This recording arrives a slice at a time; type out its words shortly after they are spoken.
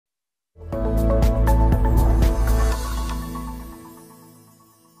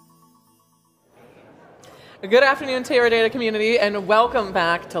Good afternoon, Teradata community, and welcome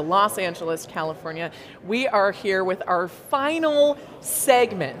back to Los Angeles, California. We are here with our final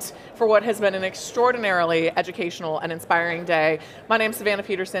segment for what has been an extraordinarily educational and inspiring day. My name's Savannah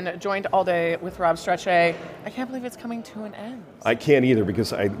Peterson, joined all day with Rob Strechay. I can't believe it's coming to an end. I can't either,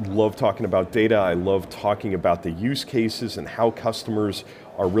 because I love talking about data. I love talking about the use cases and how customers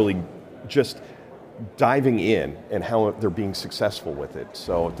are really just diving in and how they're being successful with it.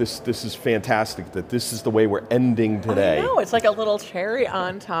 So this is fantastic that this is the way we're ending today. I know, it's like a little cherry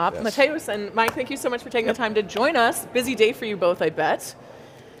on top. Yes. Matheus and Mike, thank you so much for taking the time to join us. Busy day for you both, I bet.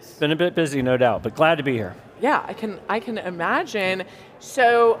 It's been a bit busy, no doubt, but glad to be here. Yeah, I can imagine.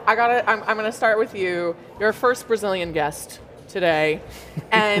 So I'm gonna start with you. You're our first Brazilian guest today,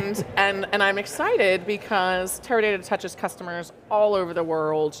 and I'm excited because Teradata touches customers all over the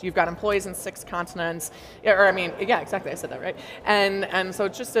world. You've got employees in 6 continents, yeah, exactly, I said that right. And so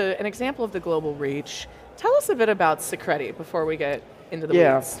just an example of the global reach. Tell us a bit about Sicredi before we get into the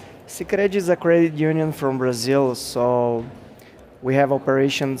weeds. Sicredi is a credit union from Brazil, so we have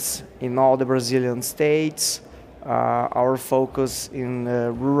operations in all the Brazilian states. Our focus in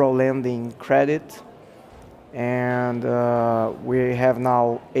rural lending credit. And we have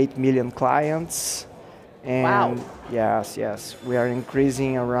now 8 million clients. And wow. Yes, we are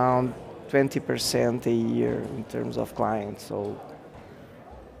increasing around 20% a year in terms of clients. So,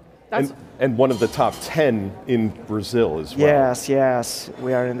 and one of the top 10 in Brazil as well. Yes,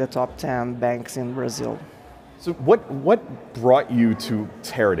 we are in the top 10 banks in Brazil. So what brought you to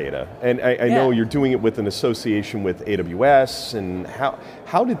Teradata? And I know you're doing it with an association with AWS, and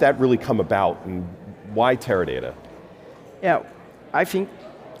how did that really come about? And why Teradata? Yeah, I think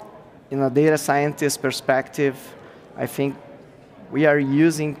in a data scientist perspective, I think we are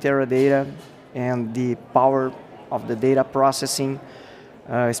using Teradata and the power of the data processing,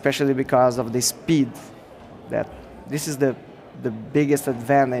 especially because of the speed. That this is the biggest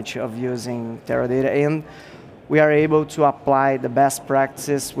advantage of using Teradata, and we are able to apply the best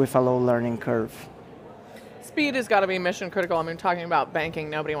practices with a low learning curve. Speed has got to be mission critical. I mean, talking about banking,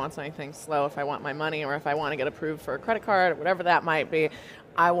 nobody wants anything slow. If I want my money or if I want to get approved for a credit card, or whatever that might be,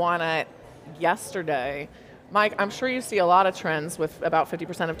 I want it yesterday. Mike, I'm sure you see a lot of trends with about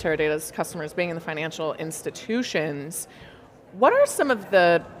 50% of Teradata's customers being in the financial institutions. What are some of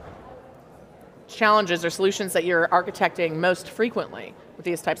the challenges or solutions that you're architecting most frequently with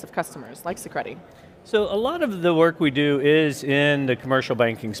these types of customers, like Sicredi? So a lot of the work we do is in the commercial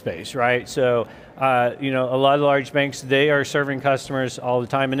banking space, right? So, a lot of large banks, they are serving customers all the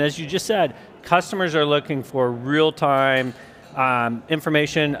time. And as you just said, customers are looking for real-time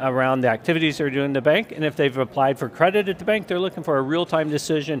information around the activities they're doing in the bank. And if they've applied for credit at the bank, they're looking for a real-time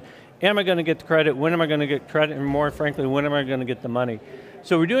decision. Am I going to get the credit? When am I going to get credit? And more frankly, when am I going to get the money?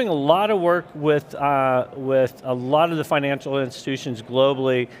 So we're doing a lot of work with a lot of the financial institutions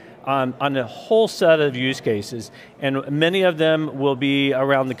globally on a whole set of use cases, and many of them will be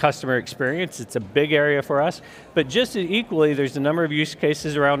around the customer experience. It's a big area for us, but just as equally, there's a number of use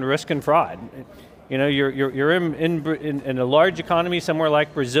cases around risk and fraud. You know, you're in a large economy somewhere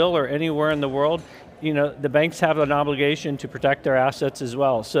like Brazil or anywhere in the world. You know, the banks have an obligation to protect their assets as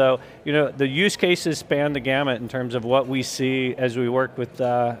well. So, the use cases span the gamut in terms of what we see as we work with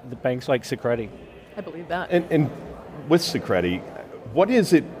the banks like Sicredi. I believe that. And with Sicredi, what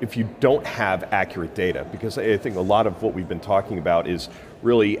is it if you don't have accurate data? Because I think a lot of what we've been talking about is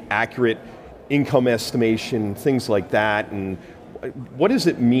really accurate income estimation, things like that. And what does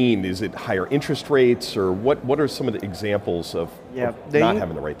it mean? Is it higher interest rates, or what are some of the examples of not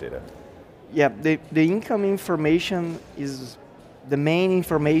having the right data? Yeah, the income information is the main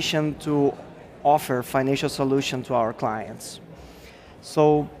information to offer financial solution to our clients.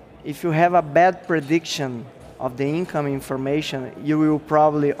 So if you have a bad prediction of the income information, you will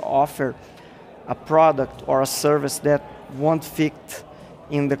probably offer a product or a service that won't fit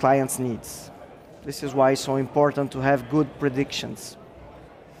in the client's needs. This is why it's so important to have good predictions.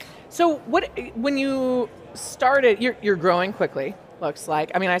 So when you started, you're growing quickly, looks like.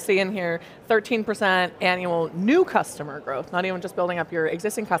 I mean, I see in here 13% annual new customer growth, not even just building up your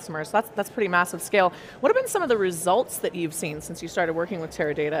existing customers. So that's pretty massive scale. What have been some of the results that you've seen since you started working with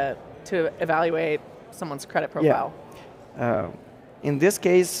Teradata to evaluate someone's credit profile? Yeah. In this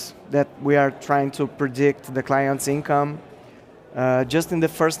case, that we are trying to predict the client's income, just in the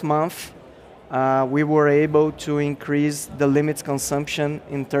first month, we were able to increase the limits consumption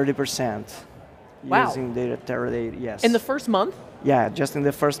in 30%. Wow. Using data Teradata, yes. In the first month? Yeah, just in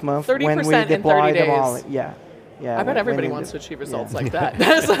the first month 30% when we deployed them all. days. Yeah. I bet everybody wants to achieve results like that.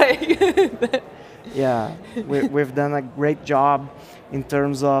 That's like yeah, we've done a great job in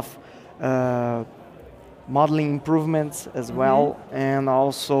terms of modeling improvements as well, and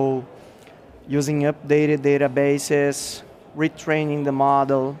also using updated databases, retraining the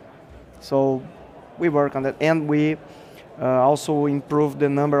model. So we work on that, and we also improve the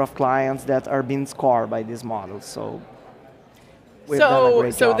number of clients that are being scored by these models. So we've done a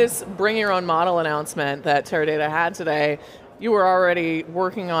great job. This bring your own model announcement that Teradata had today, you were already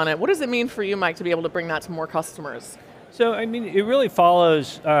working on it. What does it mean for you, Mike, to be able to bring that to more customers? So, I mean, it really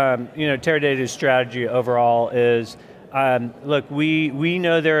follows, Teradata's strategy overall is, look, we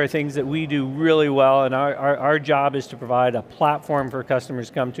know there are things that we do really well, and our job is to provide a platform for customers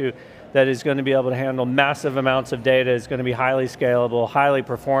to come to that is going to be able to handle massive amounts of data, is going to be highly scalable, highly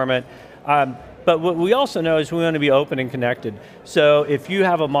performant. But what we also know is we want to be open and connected. So if you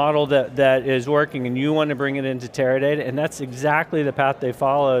have a model that is working and you want to bring it into Teradata, and that's exactly the path they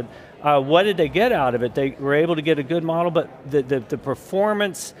followed, what did they get out of it? They were able to get a good model, but the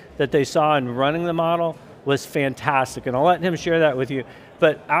performance that they saw in running the model was fantastic, and I'll let him share that with you.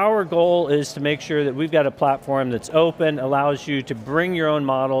 But our goal is to make sure that we've got a platform that's open, allows you to bring your own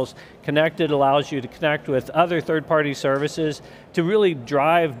models, connected, allows you to connect with other third-party services to really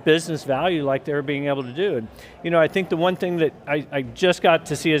drive business value like they're being able to do. And I think the one thing that I just got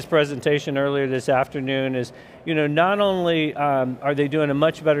to see his presentation earlier this afternoon is, not only are they doing a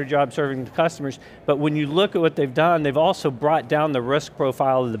much better job serving the customers, but when you look at what they've done, they've also brought down the risk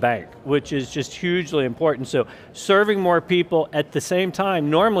profile of the bank, which is just hugely important. So serving more people at the same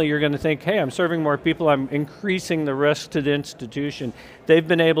time, normally you're going to think, hey, I'm serving more people, I'm increasing the risk to the institution. They've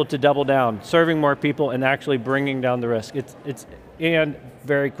been able to double down, serving more people and actually bringing down the risk. And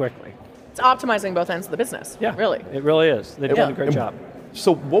very quickly. It's optimizing both ends of the business, really. It really is. They've done a great job.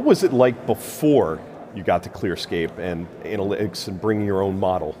 So what was it like before you got to ClearScape and analytics and bringing your own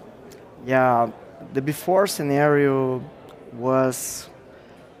model? Yeah, the before scenario was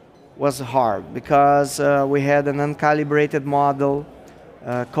hard because we had an uncalibrated model,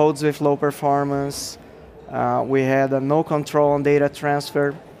 codes with low performance, we had no control on data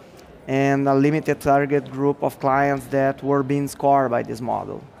transfer, and a limited target group of clients that were being scored by this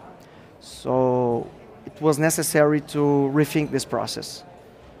model. So it was necessary to rethink this process.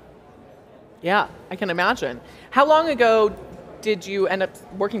 Yeah, I can imagine. How long ago did you end up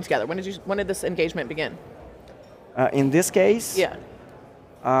working together? When did this engagement begin? In this case? Yeah.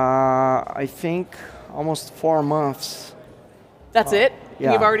 I think almost 4 months. That's it?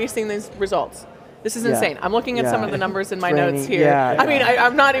 Yeah. You've already seen these results? This is insane. I'm looking at some of the numbers in my notes here. I mean,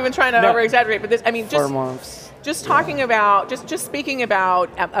 I'm not even trying to over-exaggerate, but this, I mean, 4 months. Just talking about, just speaking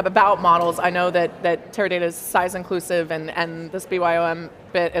about models, I know that Teradata is size inclusive and this BYOM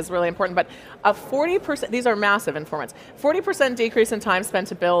bit is really important, but a 40%, these are massive informants, 40% decrease in time spent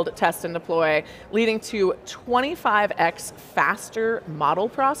to build, test, and deploy, leading to 25x faster model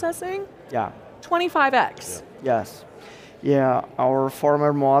processing? Yeah. 25x? Yes. Yeah, our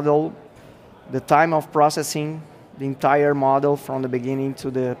former model, the time of processing the entire model from the beginning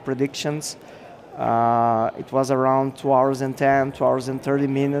to the predictions, it was around 2 hours and 10, 2 hours and 30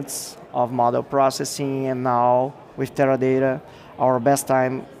 minutes of model processing, and now with Teradata, our best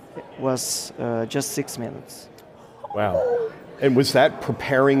time was just 6 minutes. Wow. And was that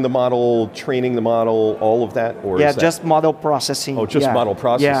preparing the model, training the model, all of that? Or yeah, just model processing. Oh, just model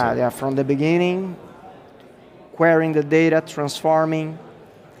processing. Yeah, from the beginning, querying the data, transforming,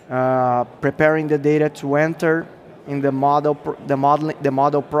 preparing the data to enter in the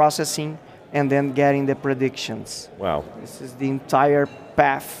model processing, and then getting the predictions. Wow. This is the entire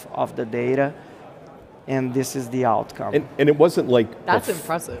path of the data, and this is the outcome. And it wasn't like... That's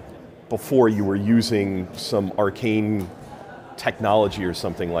impressive. Before you were using some arcane technology or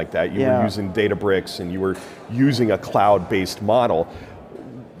something like that. You were using Databricks and you were using a cloud-based model.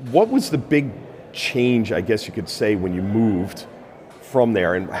 What was the big change, I guess you could say, when you moved from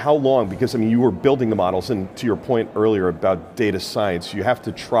there, and how long? Because I mean, you were building the models, and to your point earlier about data science, you have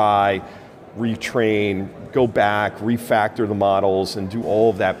to try, retrain, go back, refactor the models, and do all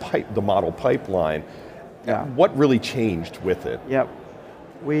of that, the model pipeline. Yeah. What really changed with it? Yep.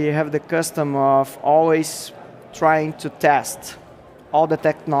 We have the custom of always trying to test all the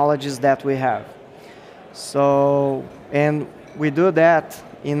technologies that we have. So, and we do that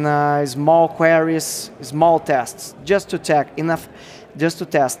in small queries, small tests, just to check, just to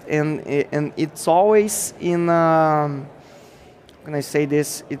test. And it's always in, how can I say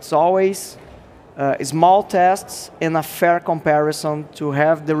this? It's always small tests and a fair comparison to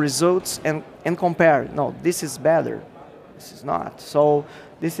have the results and compare. No, this is better. This is not. So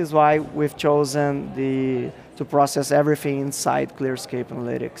this is why we've chosen to process everything inside ClearScape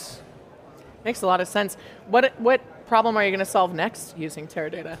Analytics. Makes a lot of sense. What problem are you going to solve next using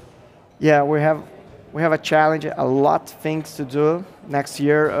Teradata? Yeah, we have we have a challenge, a lot of things to do. Next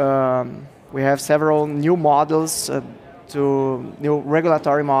year, we have several new models, new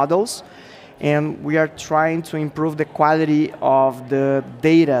regulatory models, and we are trying to improve the quality of the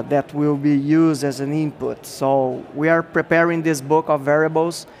data that will be used as an input. So we are preparing this book of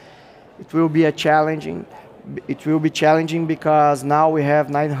variables. It will be challenging because now we have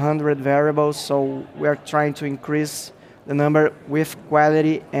 900 variables, so we are trying to increase the number with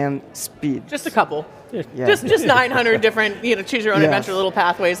quality and speed. Just a couple. Yeah. Just 900 different, choose your own adventure little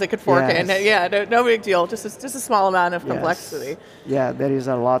pathways that could fork Yes. in. Yeah, no big deal. Just a small amount of complexity. Yeah, there is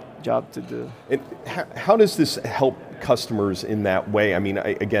a lot job to do. And how does this help customers in that way? I mean,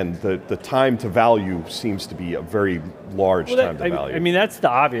 again, the time to value seems to be a very large time to value. I mean, that's the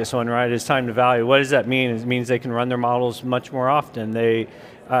obvious one, right? Is time to value. What does that mean? It means they can run their models much more often.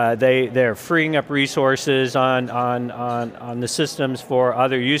 They're freeing up resources on the systems for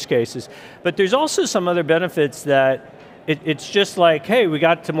other use cases. But there's also some other benefits that it's just like, hey, we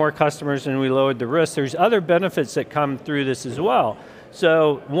got to more customers and we lowered the risk. There's other benefits that come through this as well.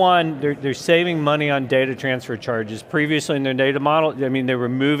 So one, they're saving money on data transfer charges. Previously in their data model, I mean, they were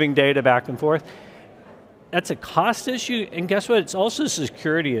moving data back and forth. That's a cost issue, and guess what? It's also a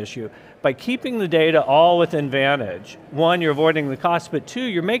security issue. By keeping the data all within Vantage, one, you're avoiding the cost, but two,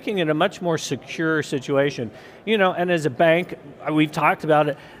 you're making it a much more secure situation. And as a bank, we've talked about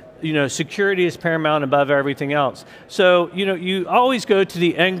it, security is paramount above everything else. So, you always go to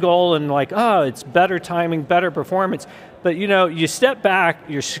the end goal and like, oh, it's better timing, better performance. But you step back,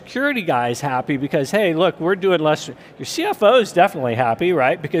 your security guy's happy because, hey, look, we're doing less. Your CFO is definitely happy,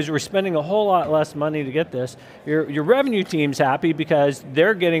 right? Because we're spending a whole lot less money to get this. Your revenue team's happy because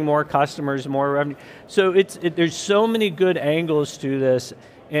they're getting more customers, more revenue. So there's so many good angles to this.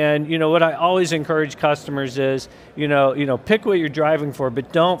 And what I always encourage customers is, pick what you're driving for,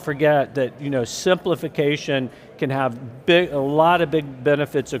 but don't forget that simplification can have a lot of big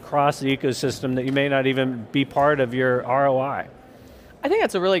benefits across the ecosystem that you may not even be part of your ROI. I think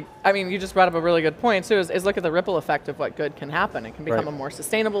that's you just brought up a really good point too, is look at the ripple effect of what good can happen. It can become a more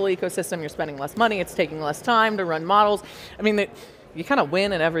sustainable ecosystem, you're spending less money, it's taking less time to run models. I mean, you kind of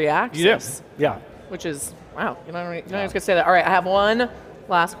win in every axis. Yeah. Which is, wow, you don't even get to say that. All right, I have one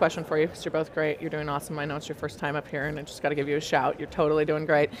last question for you, because you're both great, you're doing awesome. I know it's your first time up here, and I just got to give you a shout. You're totally doing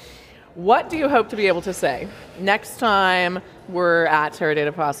great. What do you hope to be able to say next time we're at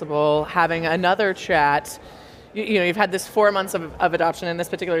Teradata Possible, having another chat? You've had this 4 months of adoption in this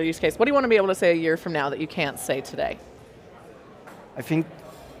particular use case. What do you want to be able to say a year from now that you can't say today? I think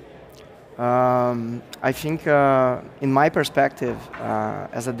in my perspective,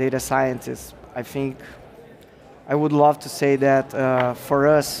 as a data scientist, I think I would love to say that for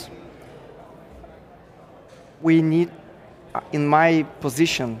us, we need, in my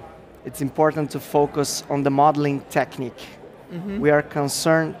position, it's important to focus on the modeling technique. Mm-hmm. We are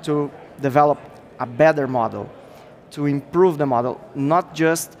concerned to develop a better model, to improve the model, not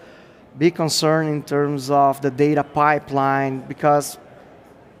just be concerned in terms of the data pipeline, because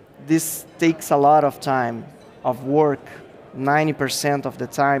this takes a lot of time of work, 90% of the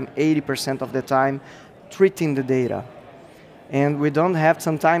time, 80% of the time, treating the data. And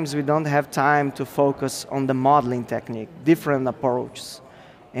sometimes we don't have time to focus on the modeling technique, different approaches.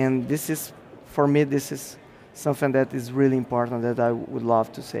 And this is, for me, this is something that is really important that I would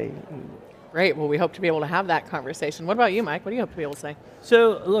love to say. Great, well, we hope to be able to have that conversation. What about you, Mike? What do you hope to be able to say?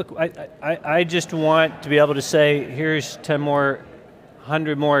 So, look, I just want to be able to say, here's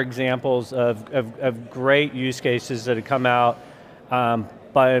 100 more examples of great use cases that have come out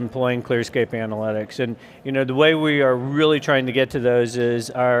by employing ClearScape Analytics. And the way we are really trying to get to those is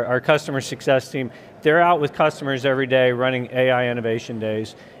our customer success team, they're out with customers every day running AI innovation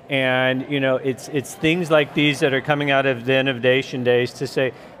days. And it's things like these that are coming out of the innovation days to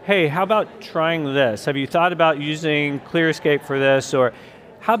say, hey, how about trying this? Have you thought about using ClearScape for this? Or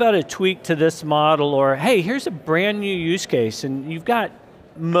how about a tweak to this model? Or hey, here's a brand new use case and you've got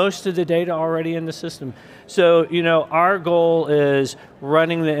most of the data already in the system. So, our goal is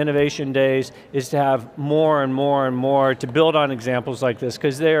running the innovation days is to have more and more and more to build on examples like this,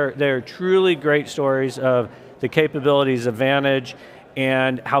 because they're truly great stories of the capabilities of Vantage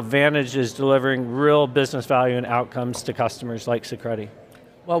and how Vantage is delivering real business value and outcomes to customers like Sicredi.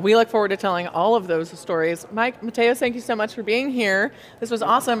 Well, we look forward to telling all of those stories. Mike, Matheus, thank you so much for being here. This was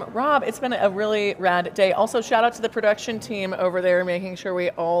awesome. Rob, it's been a really rad day. Also, shout out to the production team over there, making sure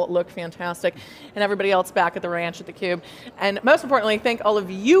we all look fantastic, and everybody else back at the ranch at theCUBE. And most importantly, thank all of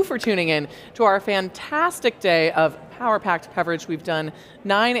you for tuning in to our fantastic day of power-packed coverage. We've done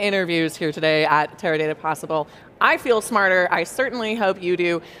 9 interviews here today at Teradata Possible. I feel smarter. I certainly hope you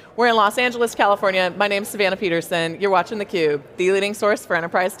do. We're in Los Angeles, California. My name's Savannah Peterson. You're watching theCUBE, the leading source for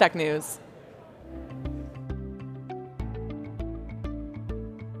enterprise tech news.